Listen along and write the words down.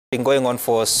been going on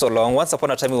for so long. Once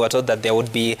upon a time, we were told that there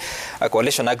would be a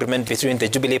coalition agreement between the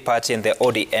Jubilee Party and the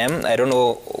ODM. I don't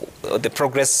know the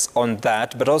progress on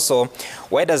that, but also,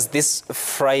 why does this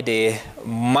Friday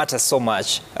matter so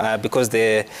much? Because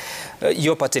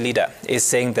your party leader is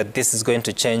saying that this is going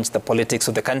to change the politics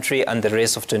of the country and the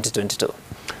race of 2022.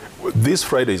 This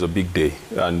Friday is a big day,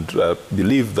 and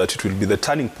believe that it will be the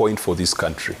turning point for this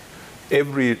country.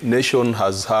 Every nation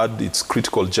has had its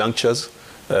critical junctures.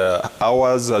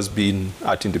 Ours has been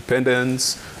at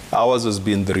independence. Ours has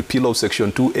been the repeal of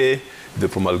Section 2A, the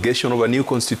promulgation of a new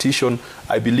constitution.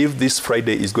 I believe this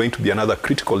Friday is going to be another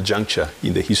critical juncture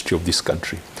in the history of this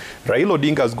country. Raila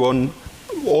Odinga has gone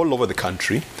all over the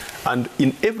country, and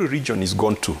in every region he's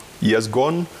gone to, he has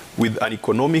gone with an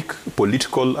economic,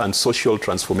 political, and social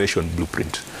transformation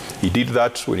blueprint. He did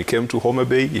that when he came to Homa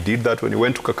Bay. He did that when he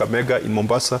went to Kakamega in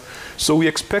Mombasa. So we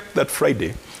expect that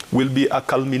Friday will be a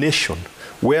culmination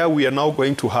where we are now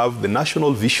going to have the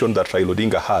national vision that Raila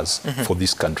Odinga has for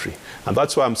this country. And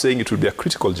that's why I'm saying it will be a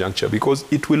critical juncture,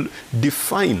 because it will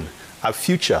define a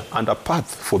future and a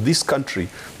path for this country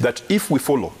that, if we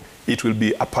follow, it will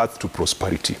be a path to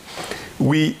prosperity.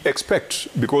 We expect,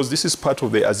 because this is part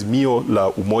of the Azimio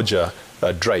la Umoja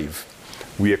drive,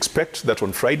 we expect that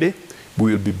on Friday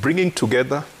we will be bringing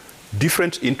together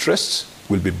different interests,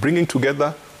 we'll be bringing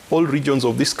together all regions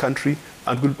of this country,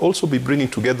 and we'll also be bringing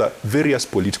together various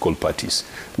political parties.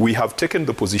 We have taken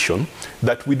the position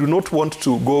that we do not want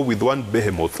to go with one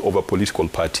behemoth of a political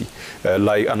party,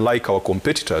 unlike our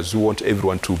competitors who want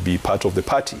everyone to be part of the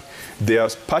party. There are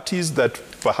parties that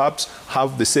perhaps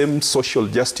have the same social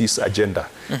justice agenda.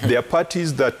 There are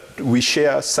parties that we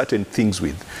share certain things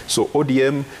with. So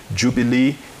ODM,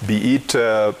 Jubilee, be it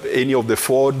any of the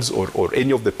Fords or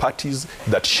any of the parties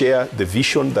that share the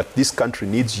vision that this country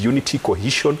needs unity,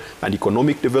 cohesion, and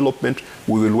economic development,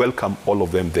 we will welcome all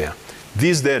of them there.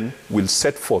 This then will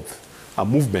set forth a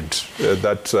movement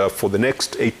that for the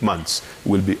next 8 months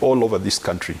will be all over this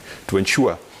country to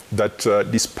ensure that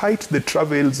despite the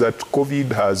travails that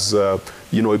COVID has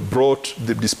brought,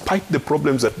 despite the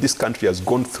problems that this country has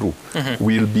gone through,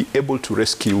 we'll be able to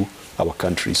rescue our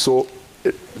country. So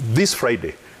this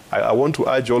Friday, I want to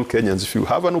urge all Kenyans, if you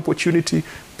have an opportunity,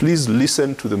 please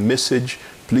listen to the message,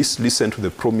 please listen to the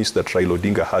promise that Raila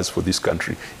Odinga has for this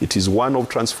country. It is one of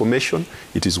transformation,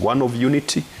 it is one of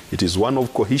unity, it is one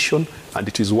of cohesion, and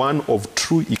it is one of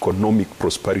true economic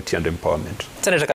prosperity and empowerment. Senator